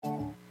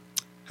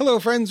Hello,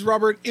 friends.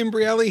 Robert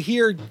Imbrielli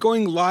here,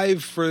 going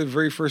live for the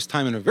very first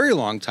time in a very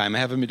long time. I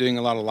haven't been doing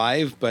a lot of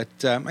live, but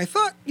I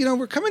thought,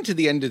 we're coming to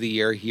the end of the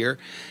year here,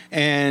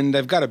 and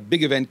I've got a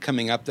big event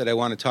coming up that I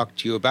want to talk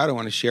to you about. I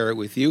want to share it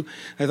with you.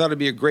 I thought it'd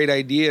be a great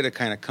idea to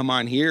kind of come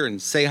on here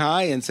and say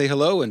hi and say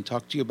hello and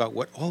talk to you about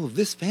what all of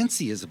this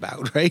fancy is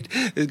about, right?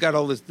 It's got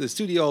all this, the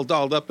studio all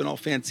dolled up and all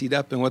fancied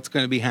up and what's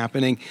going to be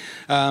happening.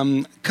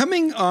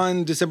 Coming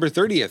on December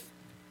 30th,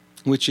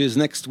 which is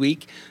next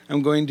week,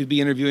 I'm going to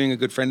be interviewing a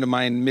good friend of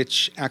mine,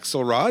 Mitch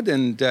Axelrod,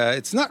 and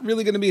it's not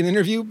really going to be an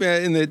interview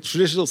in the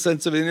traditional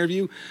sense of an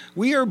interview.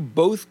 We are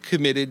both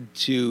committed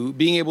to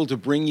being able to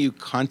bring you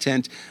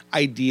content,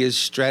 ideas,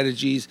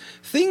 strategies,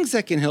 things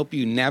that can help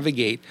you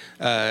navigate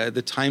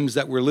the times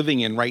that we're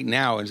living in right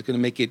now, and it's going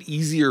to make it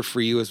easier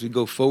for you as we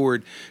go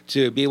forward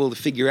to be able to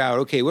figure out,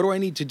 okay, what do I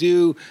need to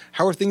do?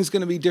 How are things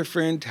going to be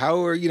different?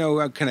 How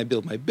can I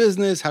build my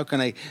business? How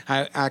can I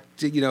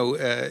act,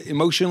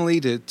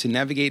 emotionally to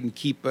navigate and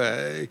keep,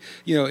 an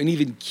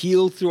even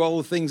keel through all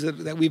the things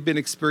that we've been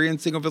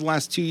experiencing over the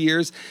last 2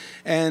 years.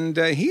 And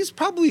he's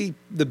probably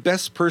the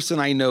best person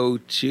I know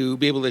to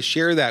be able to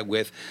share that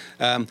with.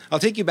 I'll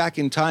take you back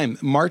in time,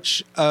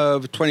 March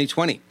of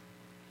 2020.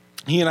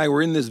 He and I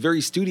were in this very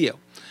studio,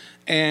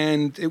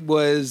 and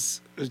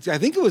I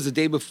think it was the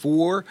day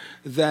before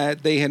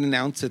that they had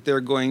announced that they're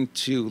going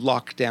to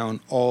lock down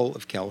all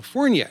of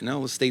California.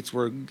 Now, the states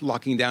were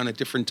locking down at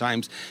different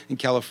times. In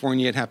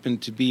California, it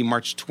happened to be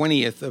March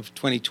 20th of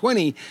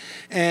 2020.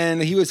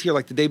 And he was here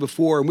like the day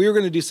before, and we were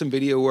going to do some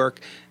video work.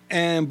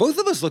 And both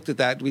of us looked at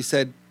that. We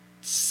said,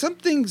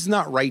 something's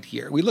not right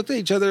here. We looked at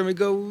each other and we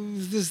go,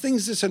 these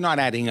things just are not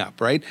adding up,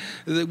 right?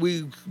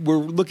 We were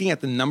looking at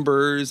the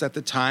numbers at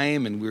the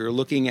time, and we were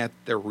looking at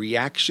the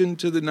reaction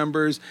to the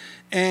numbers.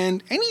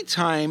 And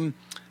anytime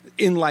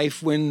in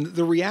life when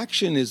the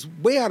reaction is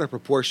way out of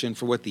proportion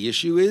for what the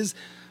issue is,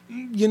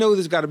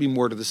 there's got to be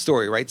more to the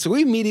story, right? So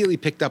we immediately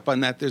picked up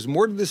on that. There's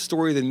more to this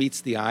story than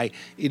meets the eye.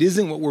 It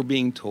isn't what we're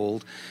being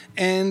told.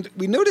 And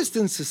we noticed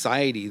in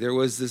society there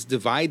was this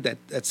divide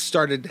that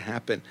started to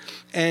happen.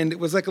 And it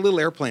was like a little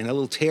airplane, a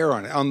little tear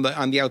on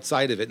the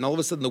outside of it. And all of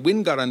a sudden the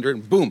wind got under it,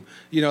 and boom,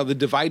 the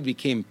divide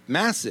became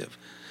massive.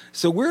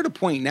 So we're at a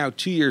point now,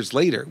 2 years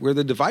later, where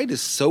the divide is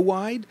so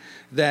wide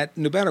that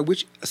no matter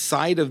which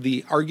side of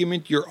the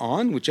argument you're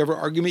on, whichever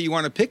argument you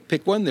want to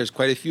pick one, there's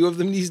quite a few of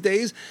them these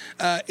days,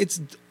 it's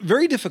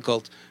very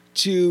difficult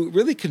to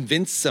really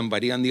convince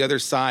somebody on the other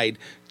side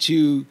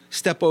to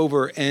step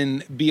over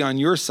and be on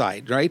your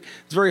side, right?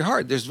 It's very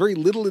hard. There's very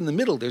little in the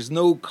middle. There's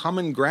no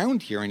common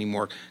ground here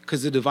anymore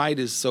because the divide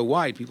is so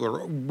wide. People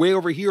are way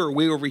over here or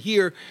way over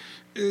here.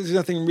 There's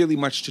nothing really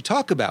much to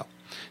talk about.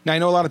 Now, I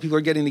know a lot of people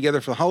are getting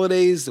together for the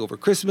holidays, over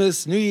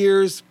Christmas, New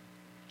Year's,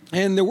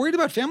 and they're worried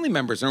about family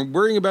members and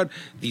worrying about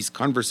these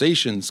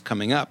conversations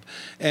coming up.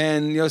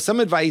 And, some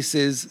advice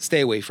is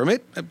stay away from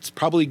it. It's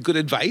probably good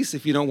advice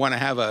if you don't want to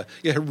have a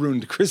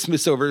ruined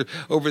Christmas over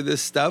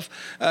this stuff.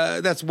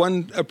 That's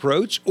one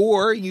approach.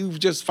 Or you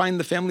just find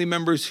the family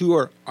members who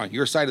are on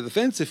your side of the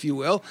fence, if you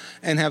will,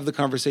 and have the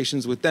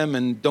conversations with them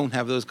and don't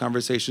have those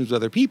conversations with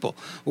other people.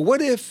 Well,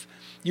 what if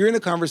you're in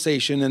a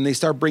conversation and they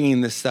start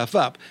bringing this stuff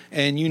up,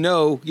 and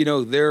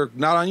they're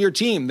not on your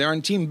team, they're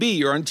on team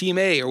B or on team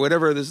A or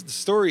whatever the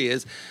story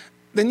is,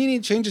 then you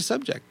need to change the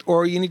subject,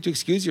 or you need to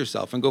excuse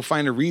yourself and go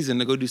find a reason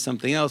to go do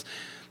something else.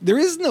 There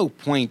is no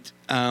point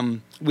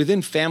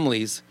within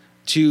families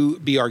to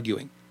be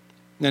arguing.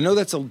 Now, I know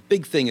that's a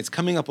big thing. It's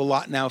coming up a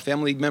lot now.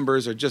 Family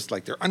members are just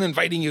like, they're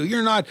uninviting you.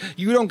 You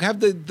don't have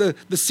the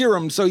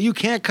serum, so you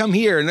can't come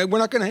here, and we're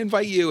not going to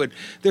invite you. And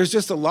there's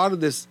just a lot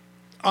of this,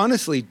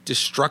 honestly,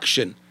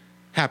 destruction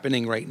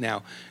happening right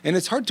now. And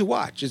it's hard to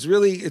watch. It's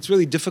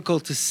really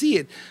difficult to see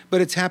it,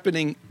 but it's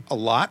happening a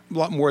lot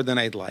more than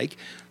I'd like.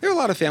 There are a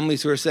lot of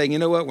families who are saying, you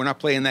know what, we're not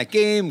playing that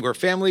game. We're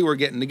family. We're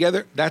getting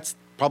together. That's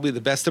probably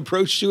the best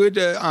approach to it,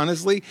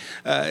 honestly.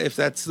 If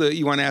that's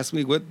you want to ask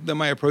me what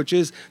my approach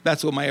is,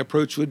 that's what my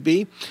approach would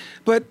be.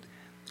 But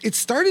it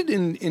started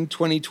in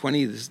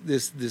 2020,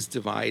 this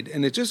divide,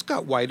 and it just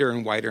got wider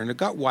and wider, and it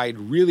got wide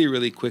really,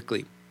 really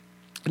quickly.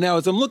 Now,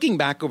 as I'm looking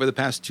back over the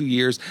past 2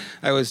 years,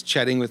 I was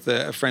chatting with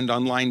a friend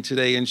online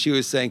today, and she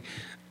was saying,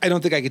 I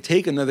don't think I could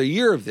take another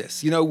year of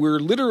this. We're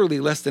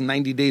literally less than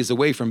 90 days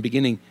away from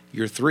beginning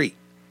year three.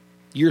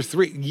 Year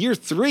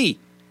three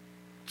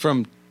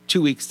from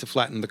 2 weeks to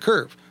flatten the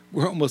curve.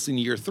 We're almost in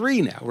year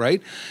 3 now,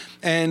 right?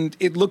 And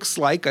it looks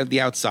like on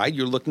the outside,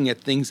 you're looking at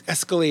things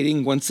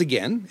escalating once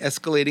again,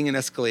 escalating.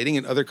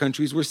 In other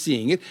countries, we're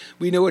seeing it.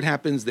 We know what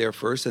happens there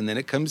first, and then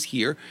it comes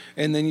here.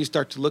 And then you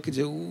start to look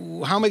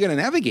into, how am I going to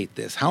navigate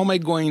this? How am I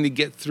going to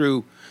get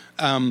through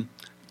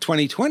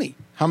 2020?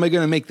 How am I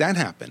going to make that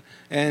happen?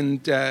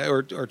 And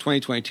or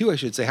 2022, I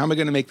should say. How am I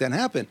going to make that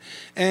happen?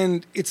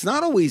 And it's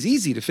not always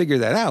easy to figure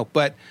that out.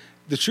 But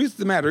the truth of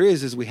the matter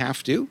is we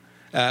have to.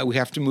 We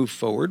have to move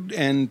forward.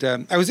 And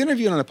I was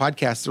interviewed on a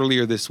podcast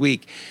earlier this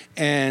week,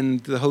 and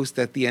the host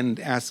at the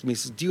end asked me,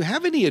 says, do you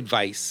have any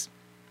advice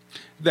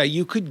that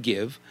you could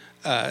give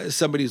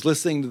somebody who's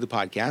listening to the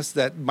podcast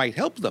that might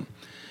help them?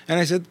 And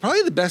I said,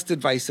 probably the best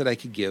advice that I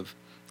could give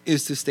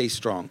is to stay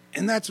strong.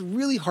 And that's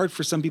really hard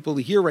for some people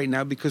to hear right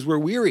now because we're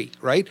weary,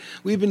 right?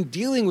 We've been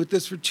dealing with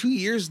this for 2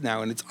 years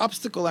now, and it's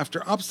obstacle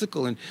after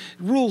obstacle and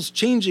rules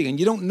changing, and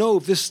you don't know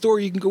if this store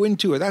you can go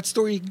into or that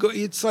store you can go.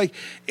 It's like,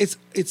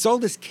 it's all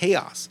this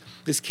chaos,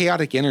 this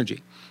chaotic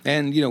energy.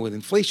 And, with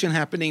inflation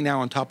happening now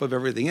on top of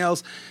everything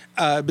else,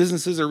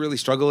 businesses are really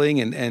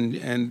struggling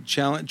and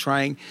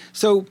trying.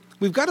 So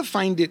we've got to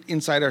find it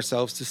inside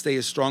ourselves to stay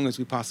as strong as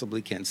we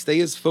possibly can,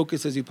 stay as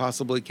focused as you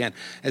possibly can.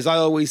 As I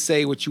always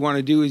say, what you want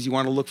to do is you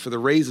want to look for the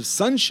rays of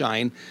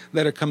sunshine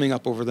that are coming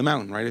up over the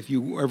mountain, right? If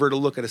you ever to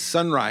look at a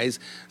sunrise,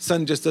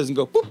 sun just doesn't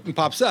go boop and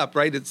pops up,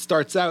 right? It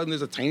starts out and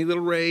there's a tiny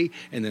little ray,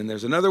 and then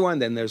there's another one,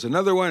 then there's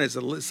another one. As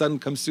the sun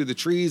comes through the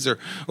trees or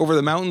over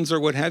the mountains or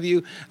what have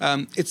you,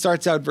 it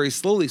starts out very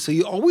slowly. So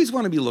you always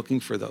want to be looking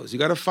for those. You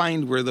got to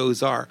find where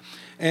those are.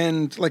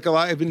 And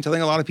I've been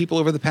telling a lot of people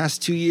over the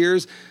past 2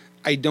 years,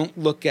 I don't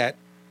look at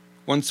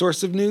one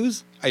source of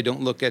news. I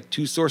don't look at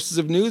two sources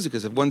of news,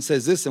 because if one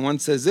says this and one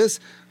says this,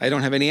 I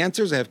don't have any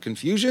answers. I have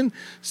confusion.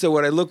 So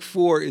what I look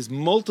for is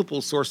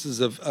multiple sources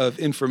of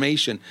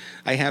information.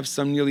 I have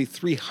some nearly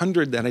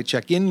 300 that I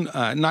check in,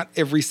 not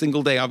every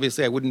single day.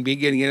 Obviously, I wouldn't be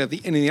getting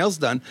anything else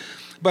done.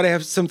 But I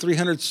have some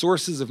 300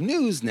 sources of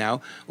news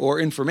now, or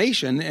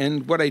information,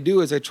 and what I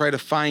do is I try to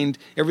find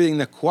everything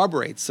that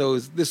corroborates. So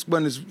this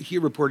one is here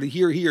reported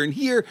here, here, and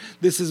here.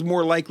 This is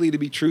more likely to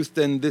be truth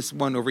than this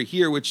one over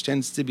here, which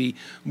tends to be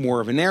more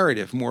of a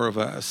narrative, more of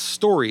a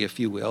story, if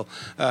you will,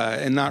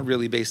 and not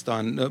really based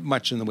on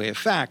much in the way of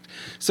fact.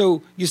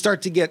 So you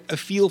start to get a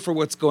feel for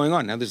what's going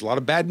on. Now, there's a lot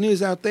of bad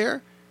news out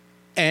there,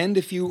 and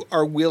if you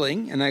are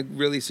willing, and I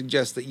really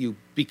suggest that you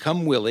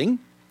become willing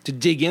to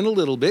dig in a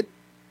little bit,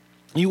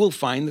 you will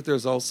find that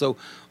there's also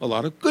a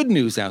lot of good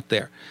news out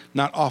there.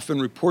 Not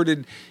often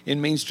reported in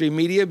mainstream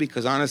media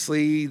because,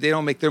 honestly, they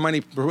don't make their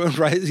money,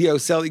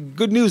 selling.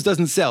 Good news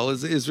doesn't sell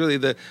is really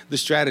the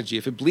strategy.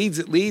 If it bleeds,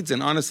 it leads.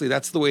 And honestly,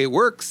 that's the way it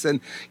works.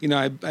 And,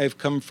 I've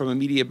come from a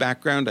media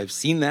background. I've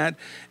seen that.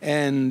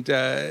 And,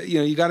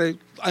 you got to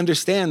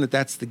understand that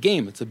that's the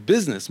game. It's a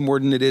business more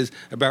than it is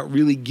about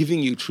really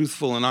giving you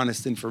truthful and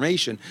honest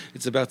information.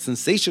 It's about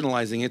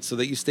sensationalizing it so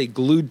that you stay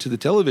glued to the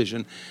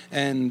television.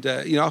 And,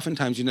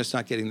 oftentimes you're just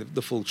not getting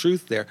the full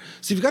truth there.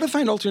 So you've got to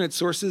find alternate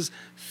sources.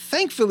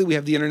 Thankfully, we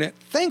have the internet.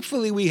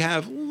 Thankfully, we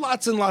have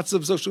lots and lots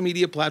of social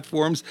media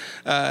platforms,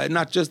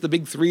 not just the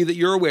big three that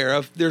you're aware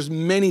of. There's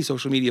many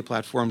social media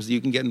platforms that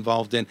you can get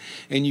involved in,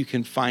 and you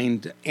can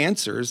find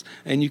answers,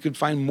 and you can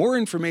find more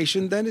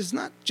information that is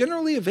not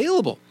generally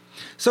available.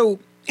 So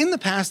in the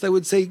past, I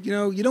would say,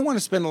 you don't want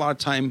to spend a lot of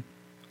time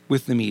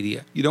with the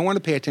media. You don't want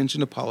to pay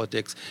attention to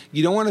politics.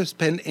 You don't want to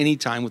spend any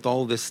time with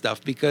all of this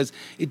stuff because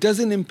it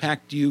doesn't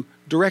impact you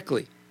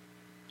directly.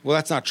 Well,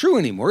 that's not true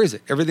anymore, is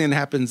it? Everything that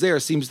happens there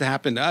seems to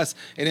happen to us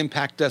and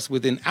impact us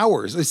within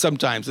hours,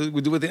 sometimes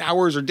within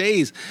hours or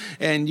days,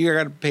 and you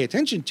got to pay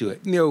attention to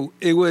it.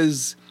 It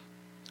was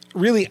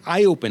really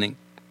eye-opening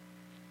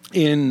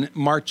in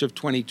March of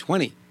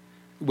 2020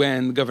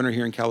 when the governor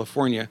here in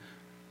California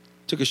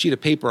took a sheet of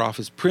paper off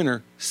his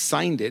printer,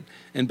 signed it,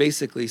 and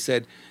basically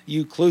said,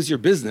 you close your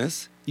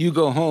business, you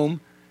go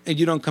home, and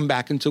you don't come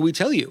back until we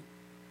tell you.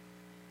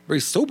 Very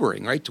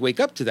sobering, right, to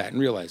wake up to that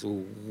and realize,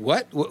 well,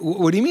 what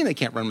do you mean I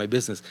can't run my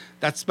business?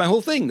 That's my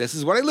whole thing. This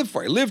is what I live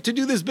for. I live to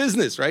do this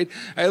business, right?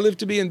 I live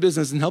to be in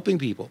business and helping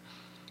people.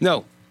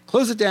 No,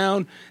 close it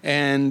down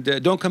and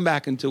don't come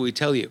back until we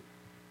tell you.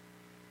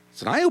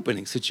 It's an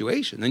eye-opening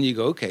situation. Then you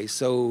go, okay,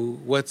 so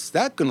what's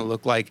that going to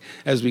look like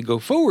as we go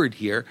forward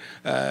here?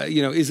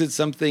 Is it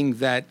something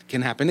that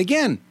can happen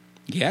again?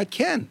 Yeah, it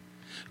can.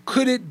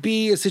 Could it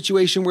be a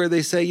situation where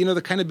they say,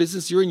 the kind of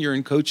business you're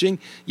in coaching,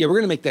 yeah, we're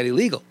going to make that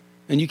illegal,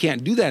 and you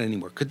can't do that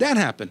anymore? Could that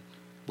happen?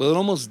 Well, it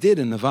almost did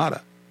in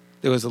Nevada.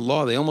 There was a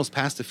law they almost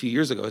passed a few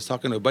years ago. I was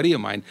talking to a buddy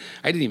of mine.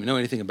 I didn't even know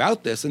anything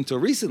about this until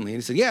recently. And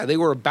he said, yeah, they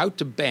were about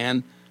to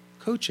ban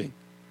coaching,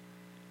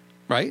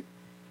 right?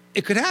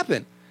 It could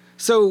happen.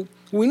 So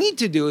what we need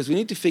to do is we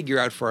need to figure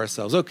out for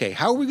ourselves, okay,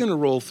 how are we going to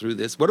roll through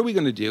this? What are we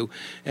going to do?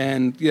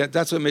 And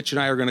that's what Mitch and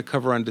I are going to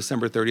cover on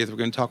December 30th. We're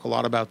going to talk a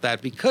lot about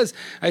that because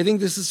I think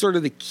this is sort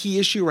of the key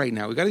issue right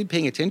now. We've got to be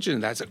paying attention to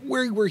that. It's like,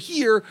 we're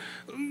here.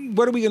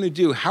 What are we going to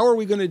do? How are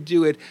we going to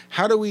do it?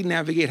 How do we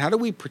navigate? How do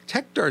we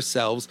protect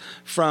ourselves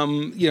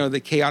from, the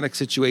chaotic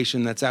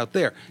situation that's out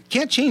there?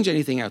 Can't change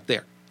anything out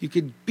there. You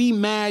could be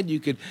mad. You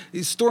could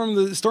storm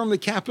the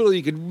Capitol.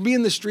 You could be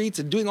in the streets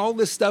and doing all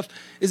this stuff.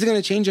 Is it going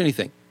to change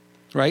anything?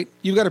 Right?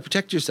 You've got to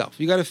protect yourself.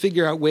 You've got to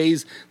figure out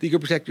ways that you can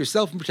protect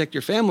yourself and protect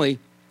your family,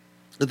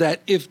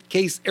 that if in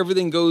case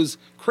everything goes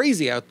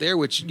crazy out there,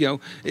 which,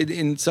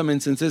 in some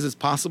instances it's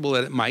possible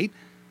that it might,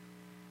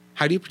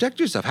 how do you protect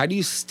yourself? How do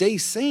you stay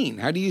sane?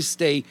 How do you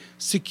stay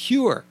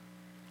secure?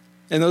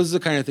 And those are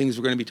the kind of things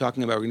we're going to be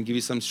talking about. We're going to give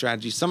you some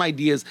strategies, some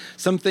ideas,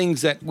 some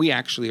things that we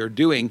actually are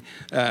doing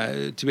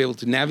to be able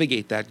to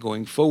navigate that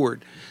going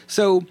forward.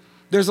 So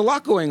there's a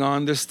lot going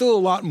on. There's still a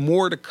lot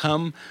more to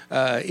come.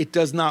 It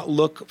does not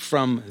look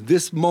from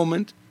this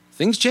moment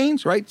Things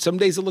change, right? Some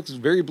days it looks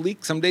very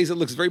bleak. Some days it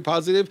looks very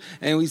positive,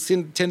 and we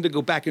tend to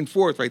go back and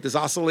forth, right? This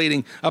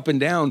oscillating up and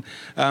down.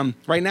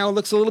 Right now, it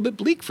looks a little bit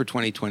bleak for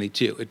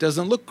 2022. It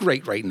doesn't look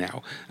great right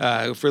now.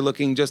 If we're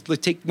looking let's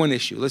take one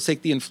issue. Let's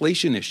take the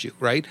inflation issue,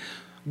 right?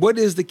 What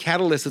is the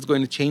catalyst that's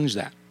going to change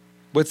that?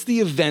 What's the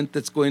event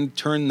that's going to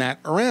turn that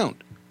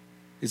around?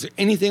 Is there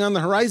anything on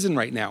the horizon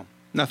right now?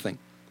 Nothing.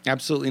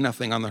 Absolutely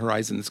nothing on the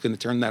horizon that's going to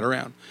turn that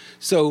around.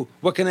 So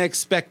what can I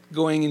expect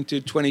going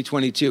into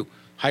 2022?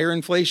 Higher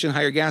inflation,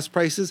 higher gas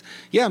prices?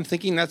 Yeah, I'm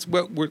thinking that's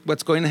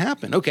what's going to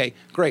happen. Okay,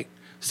 great.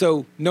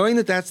 So knowing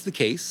that that's the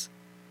case,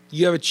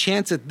 you have a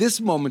chance at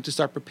this moment to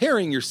start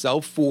preparing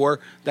yourself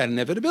for that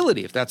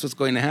inevitability, if that's what's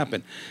going to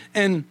happen.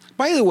 And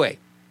by the way,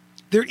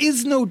 there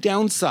is no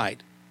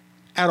downside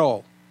at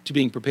all to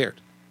being prepared.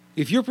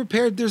 If you're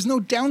prepared, there's no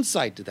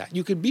downside to that.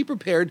 You could be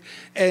prepared,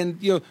 and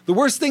the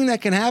worst thing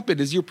that can happen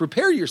is you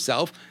prepare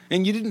yourself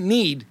and you didn't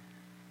need,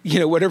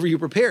 whatever you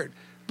prepared.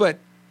 But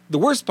the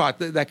worst part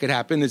that could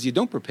happen is you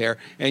don't prepare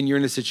and you're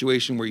in a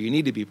situation where you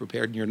need to be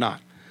prepared and you're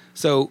not.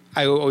 So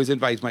I always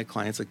advise my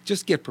clients,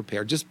 just get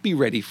prepared. Just be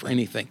ready for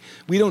anything.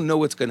 We don't know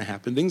what's going to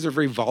happen. Things are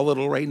very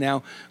volatile right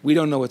now. We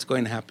don't know what's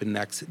going to happen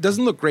next. It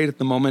doesn't look great at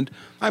the moment.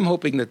 I'm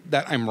hoping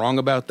that I'm wrong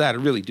about that. I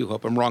really do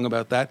hope I'm wrong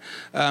about that.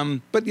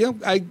 But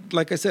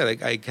like I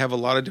said, I have a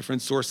lot of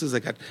different sources. I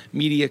got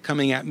media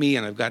coming at me,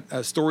 and I've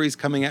got stories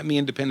coming at me,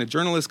 independent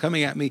journalists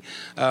coming at me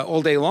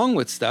all day long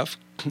with stuff.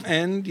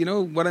 And,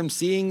 what I'm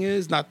seeing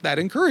is not that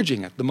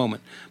encouraging at the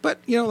moment. But,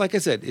 like I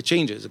said, it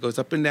changes. It goes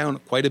up and down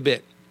quite a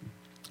bit.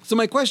 So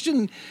my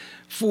question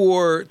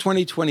for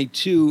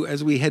 2022,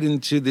 as we head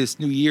into this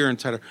new year and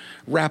try to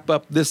wrap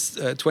up this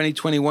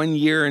 2021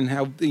 year and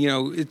how,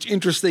 it's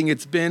interesting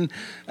it's been,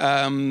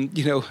 one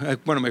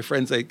of my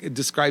friends, I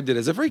described it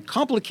as a very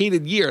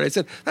complicated year. And I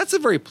said, that's a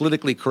very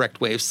politically correct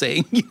way of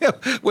saying,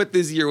 what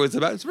this year was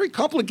about. It's very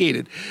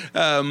complicated.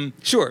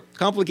 Sure,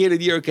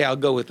 complicated year. Okay, I'll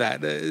go with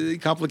that.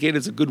 Complicated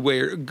is a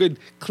good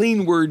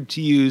clean word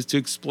to use to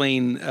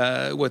explain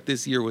what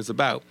this year was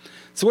about.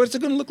 So what's it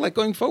going to look like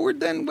going forward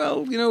then?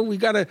 Well, we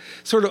got to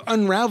sort of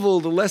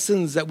unravel the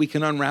lessons that we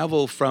can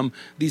unravel from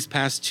these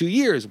past 2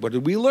 years. What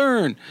did we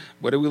learn?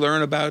 What did we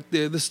learn about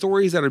the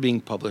stories that are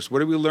being published? What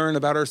did we learn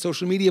about our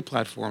social media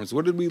platforms?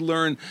 What did we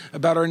learn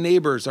about our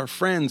neighbors, our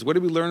friends? What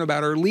did we learn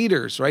about our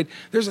leaders, right?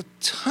 There's a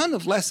ton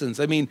of lessons.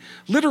 I mean,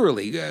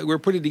 literally, we're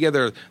putting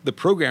together the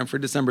program for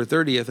December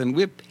 30th, and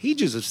we have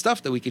pages of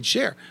stuff that we could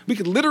share. We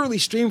could literally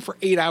stream for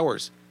 8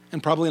 hours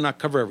and probably not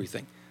cover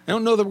everything. I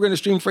don't know that we're going to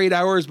stream for 8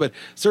 hours, but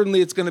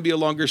certainly it's going to be a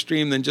longer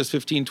stream than just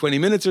 15, 20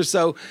 minutes or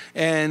so.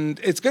 And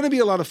it's going to be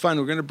a lot of fun.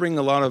 We're going to bring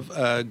a lot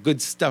of good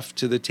stuff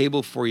to the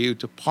table for you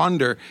to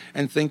ponder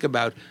and think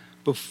about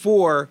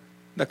before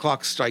the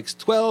clock strikes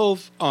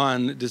 12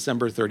 on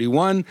December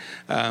 31,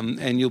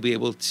 and you'll be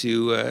able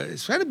to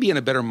try to be in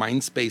a better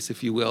mind space,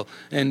 if you will,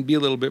 and be a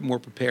little bit more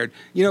prepared.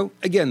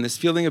 Again, this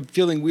feeling of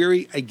feeling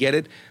weary, I get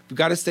it. We've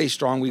got to stay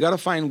strong. We got to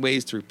find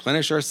ways to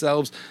replenish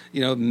ourselves.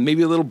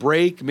 Maybe a little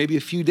break, maybe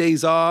a few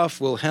days off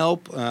will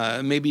help.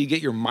 Maybe you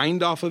get your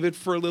mind off of it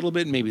for a little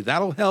bit. Maybe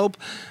that'll help.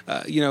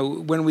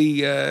 When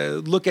we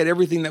look at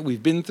everything that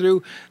we've been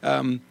through,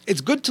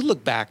 it's good to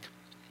look back,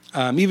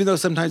 even though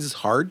sometimes it's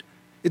hard.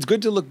 It's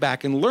good to look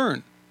back and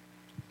learn.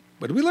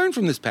 What did we learn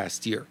from this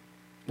past year?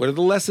 What are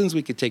the lessons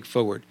we could take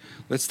forward?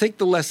 Let's take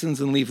the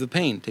lessons and leave the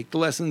pain. Take the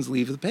lessons,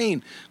 leave the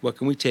pain. What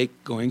can we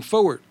take going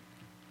forward?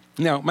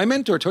 Now, my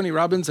mentor, Tony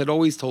Robbins, had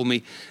always told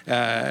me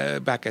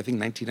back, I think,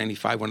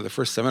 1995, one of the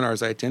first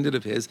seminars I attended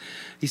of his,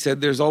 he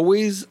said, there's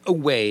always a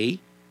way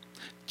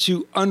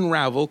to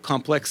unravel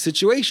complex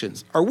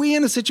situations. Are we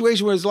in a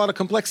situation where there's a lot of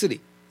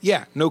complexity?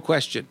 Yeah, no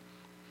question.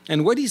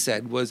 And what he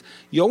said was,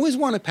 you always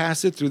want to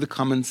pass it through the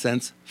common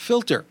sense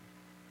filter.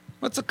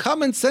 What's a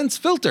common sense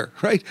filter,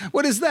 right?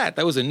 What is that?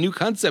 That was a new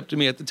concept to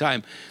me at the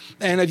time.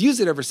 And I've used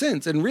it ever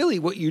since. And really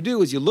what you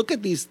do is you look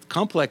at these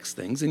complex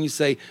things and you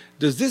say,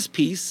 does this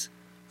piece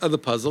of the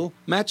puzzle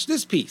match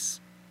this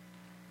piece?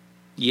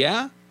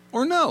 Yeah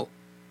or no?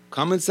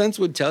 Common sense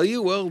would tell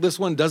you, well, this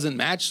one doesn't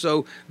match,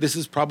 so this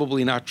is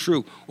probably not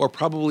true or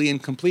probably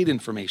incomplete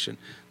information.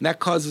 And that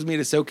causes me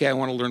to say, okay, I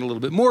want to learn a little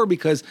bit more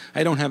because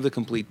I don't have the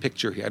complete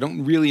picture here. I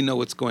don't really know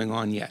what's going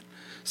on yet.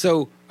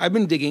 So I've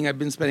been digging. I've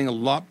been spending a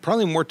lot,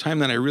 probably more time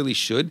than I really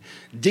should,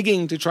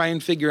 digging to try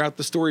and figure out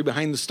the story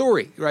behind the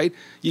story, right?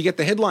 You get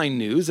the headline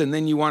news, and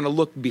then you want to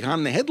look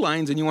behind the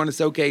headlines, and you want to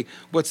say, okay,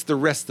 what's the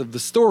rest of the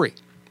story?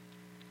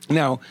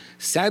 Now,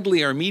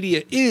 sadly, our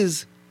media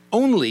is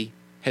only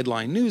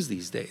headline news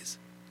these days.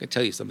 I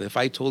tell you something. If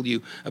I told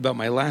you about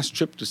my last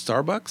trip to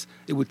Starbucks,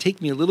 it would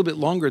take me a little bit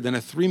longer than a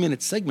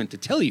 3-minute segment to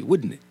tell you,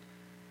 wouldn't it?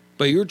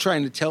 But you're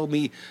trying to tell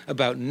me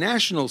about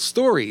national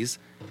stories,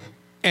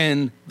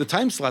 and the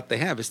time slot they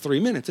have is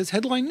 3 minutes. It's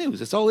headline news.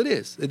 That's all it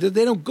is.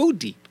 They don't go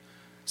deep.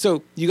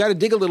 So you got to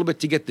dig a little bit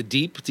to get the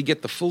deep, to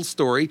get the full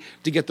story,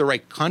 to get the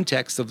right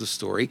context of the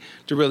story,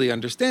 to really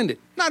understand it.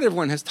 Not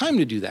everyone has time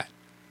to do that.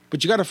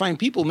 But you got to find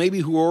people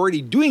maybe who are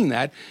already doing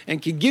that and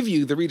can give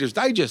you the Reader's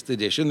Digest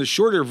edition, the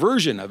shorter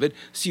version of it,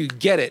 so you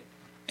get it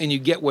and you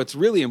get what's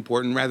really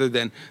important rather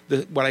than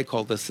what I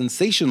call the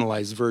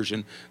sensationalized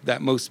version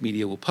that most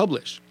media will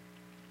publish.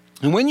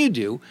 And when you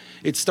do,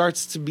 it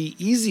starts to be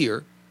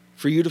easier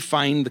for you to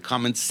find the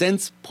common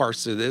sense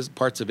parts of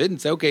it, and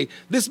say, okay,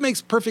 this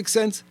makes perfect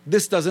sense.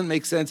 This doesn't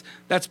make sense.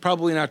 That's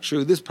probably not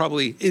true. This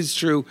probably is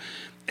true.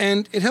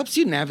 And it helps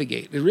you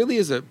navigate. It really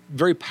is a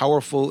very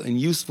powerful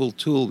and useful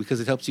tool because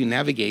it helps you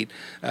navigate,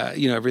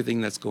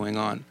 everything that's going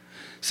on.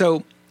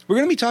 So we're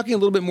going to be talking a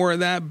little bit more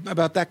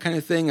about that kind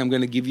of thing. I'm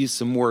going to give you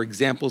some more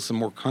examples, some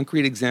more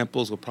concrete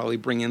examples. We'll probably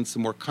bring in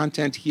some more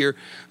content here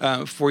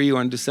for you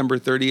on December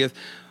 30th.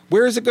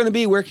 Where is it going to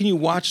be? Where can you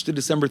watch the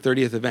December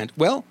 30th event?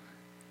 Well,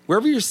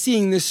 wherever you're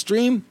seeing this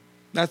stream,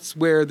 that's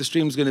where the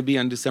stream's going to be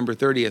on December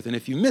 30th. And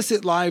if you miss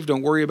it live,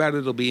 don't worry about it.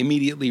 It'll be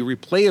immediately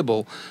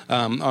replayable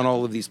on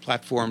all of these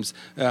platforms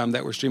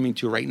that we're streaming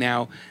to right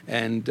now,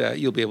 and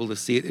you'll be able to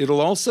see it. It'll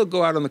also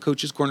go out on the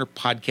Coach's Corner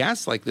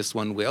podcast, like this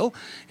one will,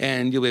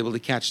 and you'll be able to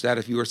catch that.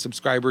 If you are a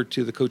subscriber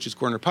to the Coach's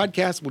Corner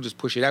podcast, we'll just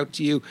push it out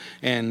to you,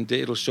 and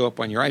it'll show up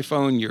on your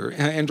iPhone, your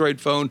Android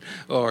phone,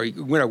 or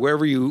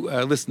wherever you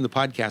listen to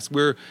podcasts.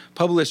 We're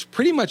published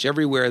pretty much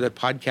everywhere that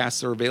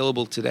podcasts are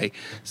available today,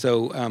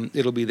 so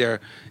it'll be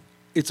there.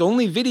 It's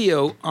only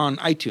video on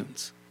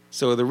iTunes.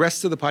 So the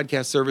rest of the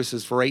podcast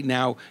services for right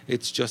now,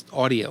 it's just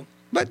audio.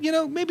 But,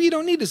 maybe you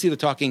don't need to see the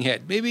talking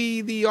head.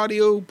 Maybe the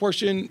audio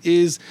portion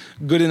is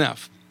good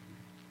enough.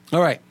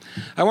 All right.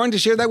 I wanted to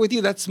share that with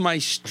you. That's my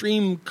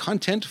stream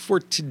content for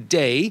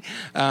today.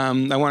 I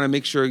want to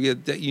make sure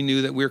that you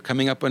knew that we're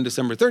coming up on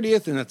December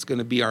 30th, and that's going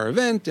to be our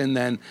event. And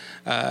then,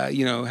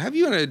 have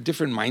you in a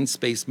different mind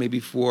space maybe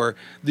for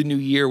the new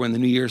year when the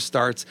new year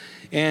starts.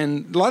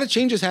 And a lot of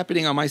changes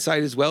happening on my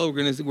side as well.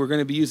 We're going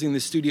to be using the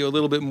studio a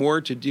little bit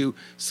more to do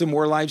some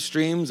more live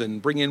streams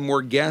and bring in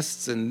more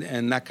guests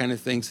and that kind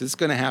of thing. So it's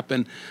going to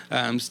happen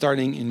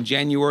starting in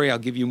January. I'll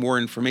give you more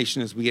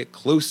information as we get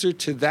closer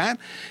to that.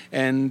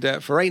 And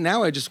for right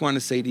now, I just want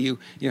to say to you,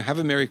 have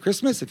a Merry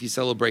Christmas if you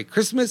celebrate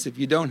Christmas. If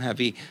you don't, have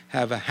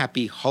a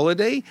happy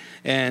holiday.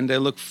 And I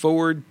look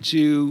forward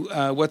to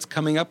what's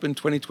coming up in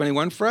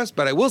 2021 for us.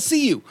 But I will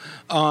see you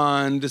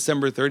on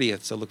December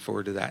 30th. So look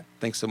forward to that.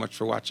 Thanks so much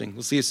for watching.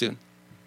 We'll see you soon.